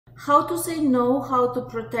how to say no, how to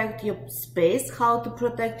protect your space, how to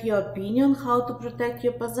protect your opinion, how to protect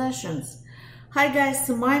your possessions. Hi guys,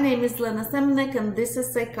 my name is Elena Semenek and this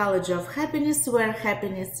is Psychology of Happiness, where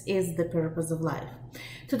happiness is the purpose of life.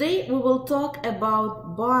 Today we will talk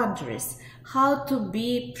about boundaries, how to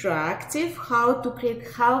be proactive, how to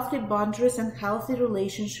create healthy boundaries and healthy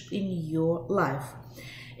relationship in your life.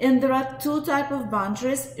 And there are two types of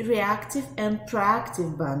boundaries, reactive and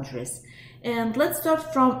proactive boundaries. And let's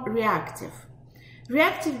start from reactive.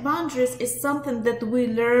 Reactive boundaries is something that we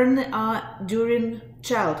learn during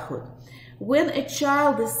childhood. When a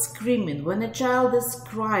child is screaming, when a child is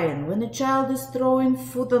crying, when a child is throwing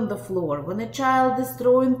food on the floor, when a child is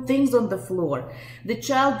throwing things on the floor, the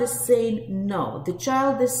child is saying no. The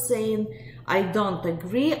child is saying, I don't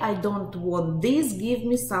agree, I don't want this, give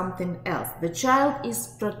me something else. The child is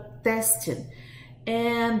protesting.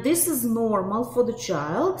 And this is normal for the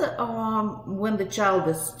child when the child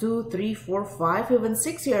is 2, 3, 4, 5, even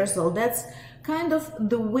 6 years old. That's kind of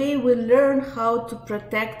the way we learn how to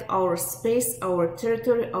protect our space, our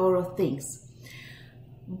territory, our things.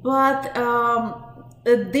 But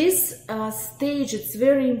at this stage, it's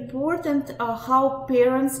very important how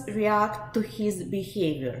parents react to his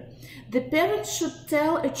behavior. The parents should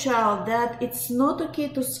tell a child that it's not okay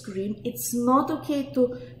to scream, it's not okay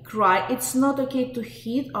to cry, it's not okay to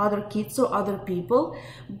hit other kids or other people,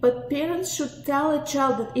 but parents should tell a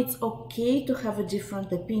child that it's okay to have a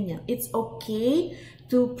different opinion. It's okay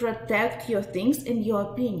to protect your things and your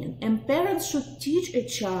opinion. And parents should teach a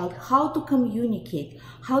child how to communicate,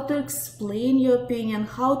 how to explain your opinion,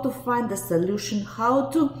 how to find a solution, how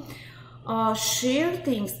to share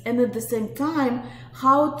things, and at the same time,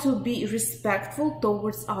 how to be respectful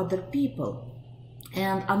towards other people.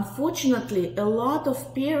 And unfortunately, a lot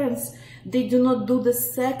of parents, they do not do the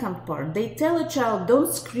second part. They tell a child,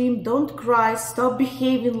 don't scream, don't cry, stop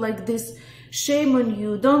behaving like this, shame on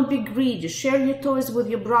you, don't be greedy, share your toys with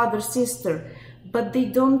your brother, sister. But they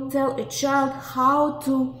don't tell a child how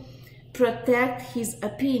to protect his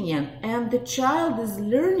opinion. And the child is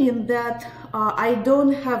learning that I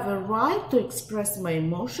don't have a right to express my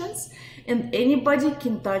emotions and anybody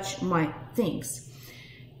can touch my things.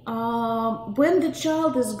 When the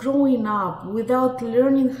child is growing up without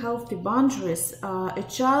learning healthy boundaries, a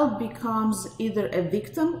child becomes either a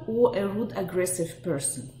victim or a rude, aggressive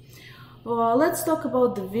person. Let's talk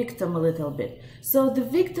about the victim a little bit. So the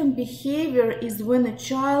victim behavior is when a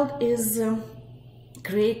child is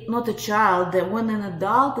when an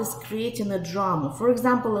adult is creating a drama. For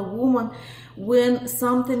example, a woman, when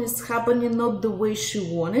something is happening not the way she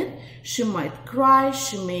wanted, she might cry,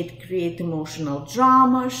 she might create emotional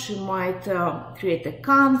drama, she might create a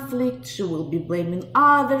conflict, she will be blaming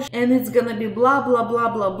others, and it's gonna be blah, blah, blah,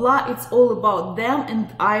 blah, blah. It's all about them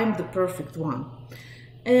and I am the perfect one.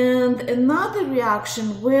 And another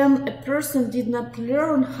reaction, when a person did not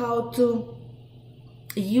learn how to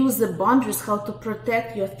use the boundaries, how to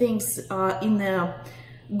protect your things in a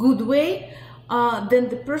good way, then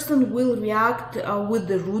the person will react with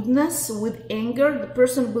the rudeness, with anger. The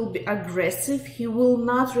person will be aggressive. He will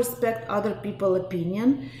not respect other people's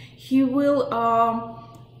opinion. He will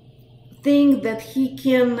think that he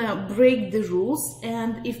can break the rules,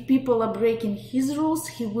 and if people are breaking his rules,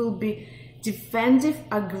 he will be defensive,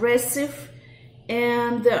 aggressive,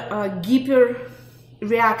 and hyper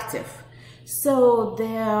reactive. So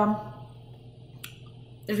the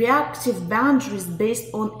reactive boundary is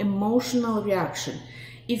based on emotional reaction.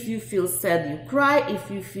 If you feel sad, you cry. If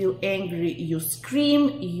you feel angry, you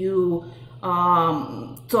scream. You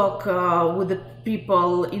talk with the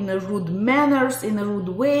people in a rude manners, in a rude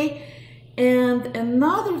way. And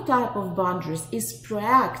another type of boundaries is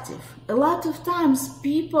proactive. A lot of times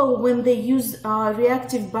people, when they use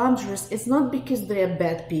reactive boundaries, it's not because they are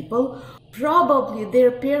bad people. Probably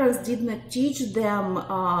their parents did not teach them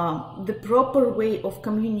the proper way of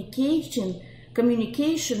communication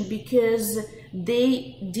because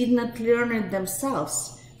they did not learn it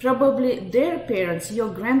themselves. Probably their parents, your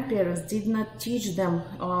grandparents, did not teach them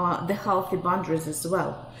the healthy boundaries as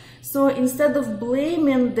well. So instead of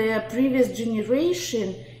blaming the previous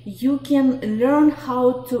generation, you can learn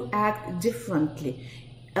how to act differently.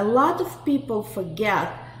 A lot of people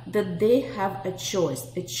forget that they have a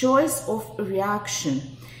choice of reaction.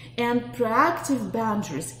 And proactive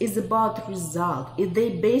boundaries is about result. They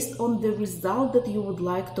based on the result that you would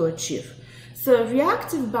like to achieve. So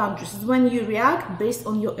reactive boundaries is when you react based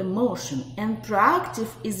on your emotion, and proactive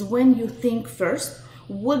is when you think first,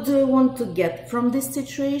 what do I want to get from this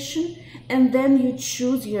situation, and then you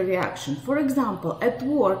choose your reaction. For example, at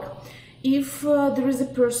work, If there is a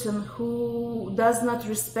person who does not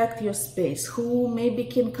respect your space, who maybe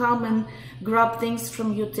can come and grab things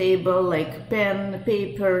from your table like pen,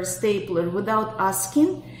 paper, stapler without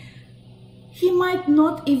asking, he might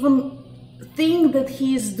not even think that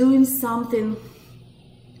he is doing something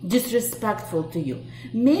disrespectful to you.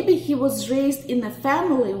 Maybe he was raised in a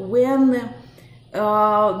family when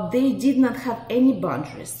they did not have any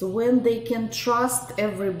boundaries, when they can trust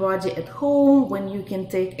everybody at home, when you can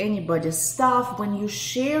take anybody's stuff, when you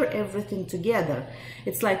share everything together.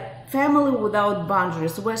 It's like family without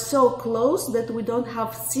boundaries. We're so close that we don't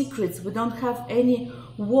have secrets, we don't have any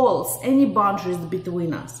walls, any boundaries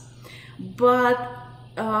between us. But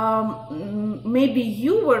maybe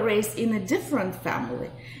you were raised in a different family,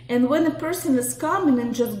 and when a person is coming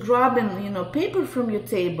and just grabbing, paper from your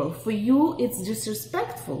table, for you it's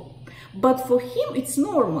disrespectful, but for him it's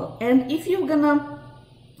normal. And if you're gonna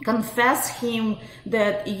confess him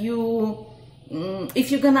that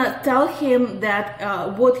if you're gonna tell him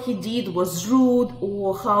that what he did was rude,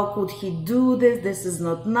 or how could he do this, this is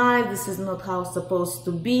not nice, this is not how it's supposed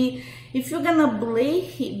to be, if you're gonna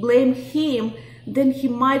blame him, then he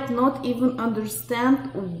might not even understand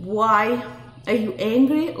why are you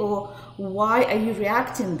angry or why are you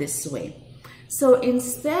reacting this way. So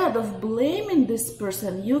instead of blaming this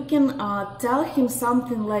person, you can tell him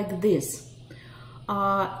something like this.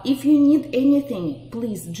 If you need anything,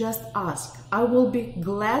 please just ask. I will be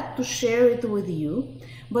glad to share it with you.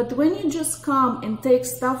 But when you just come and take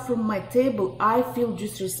stuff from my table, I feel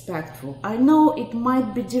disrespectful. I know it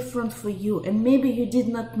might be different for you, and maybe you did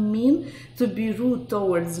not mean to be rude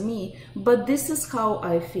towards me, but this is how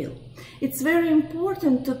I feel. It's very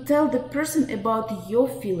important to tell the person about your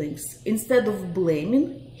feelings. Instead of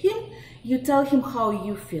blaming him, you tell him how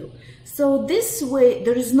you feel. So this way,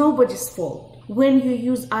 there is nobody's fault. When you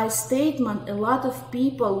use I statement, a lot of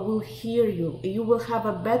people will hear you. You will have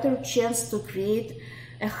a better chance to create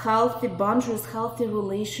a healthy boundaries, healthy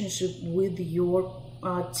relationship with your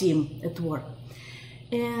team at work.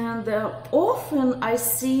 And often I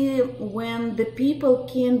see when the people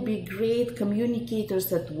can be great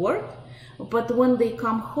communicators at work, but when they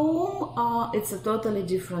come home, it's a totally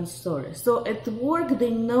different story. So at work,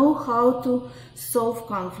 they know how to solve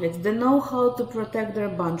conflicts, they know how to protect their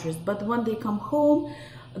boundaries, but when they come home,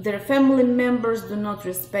 their family members do not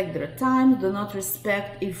respect their time, do not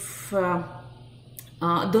respect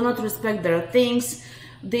their things,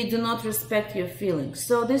 they do not respect your feelings.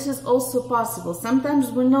 So this is also possible. Sometimes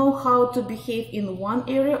we know how to behave in one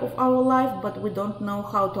area of our life, but we don't know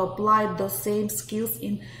how to apply those same skills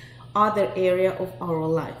in other area of our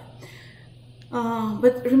life.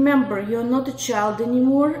 But remember, you're not a child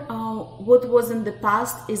anymore. What was in the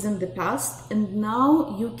past is in the past, and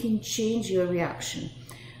now you can change your reaction.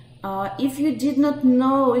 If you did not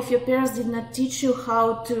know, if your parents did not teach you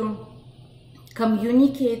how to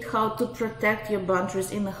communicate, how to protect your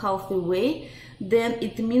boundaries in a healthy way, then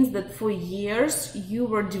it means that for years you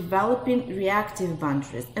were developing reactive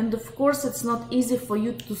boundaries. And of course, it's not easy for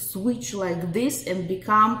you to switch like this and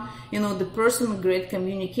become, the person, a great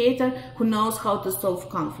communicator who knows how to solve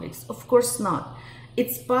conflicts. Of course not.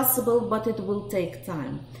 It's possible, but it will take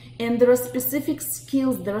time. And there are specific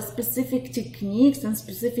skills, there are specific techniques and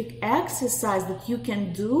specific exercise that you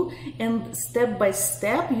can do, and step by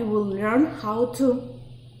step you will learn how to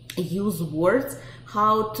use words,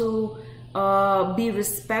 how to be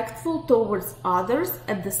respectful towards others,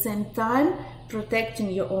 at the same time protecting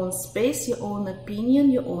your own space, your own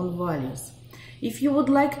opinion, your own values. If you would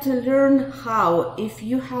like to learn how, if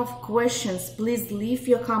you have questions, please leave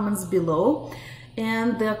your comments below.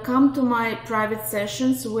 And come to my private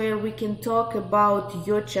sessions where we can talk about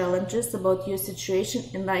your challenges, about your situation,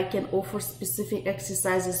 and I can offer specific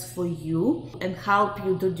exercises for you and help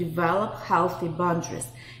you to develop healthy boundaries.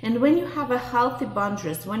 And when you have a healthy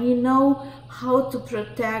boundaries, when you know how to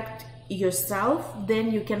protect yourself,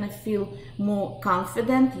 then you can feel more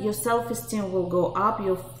confident, your self-esteem will go up,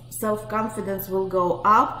 your self-confidence will go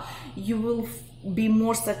up, you will be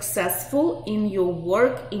more successful in your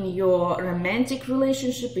work, in your romantic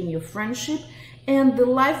relationship, in your friendship, and the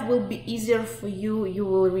life will be easier for you. You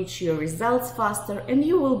will reach your results faster, and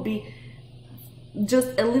you will be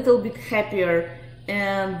just a little bit happier,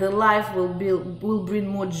 and the life will bring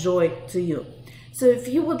more joy to you. So if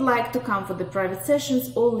you would like to come for the private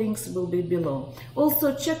sessions, all links will be below.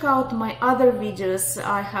 Also, check out my other videos.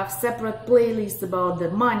 I have separate playlists about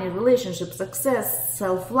the money, relationship, success,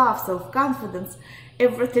 self-love, self-confidence.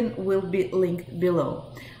 Everything will be linked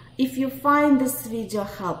below. If you find this video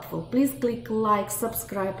helpful, please click like,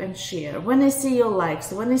 subscribe and share. When I see your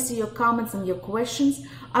likes, when I see your comments and your questions,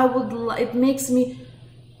 it makes me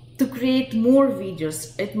to create more videos.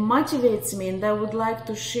 It motivates me and I would like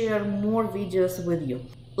to share more videos with you.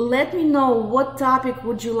 Let me know what topic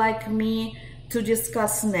would you like me to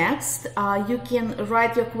discuss next. You can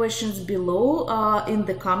write your questions below in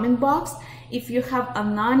the comment box. If you have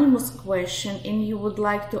anonymous question and you would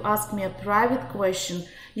like to ask me a private question,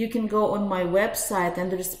 you can go on my website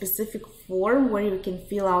and there's a specific form where you can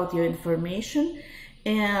fill out your information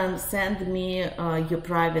and send me your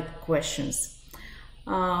private questions.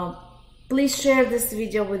 Please share this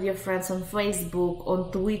video with your friends on Facebook,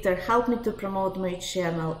 on Twitter. Help me to promote my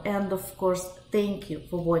channel. And of course, thank you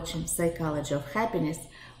for watching Psychology of Happiness,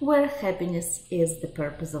 where happiness is the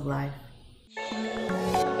purpose of life.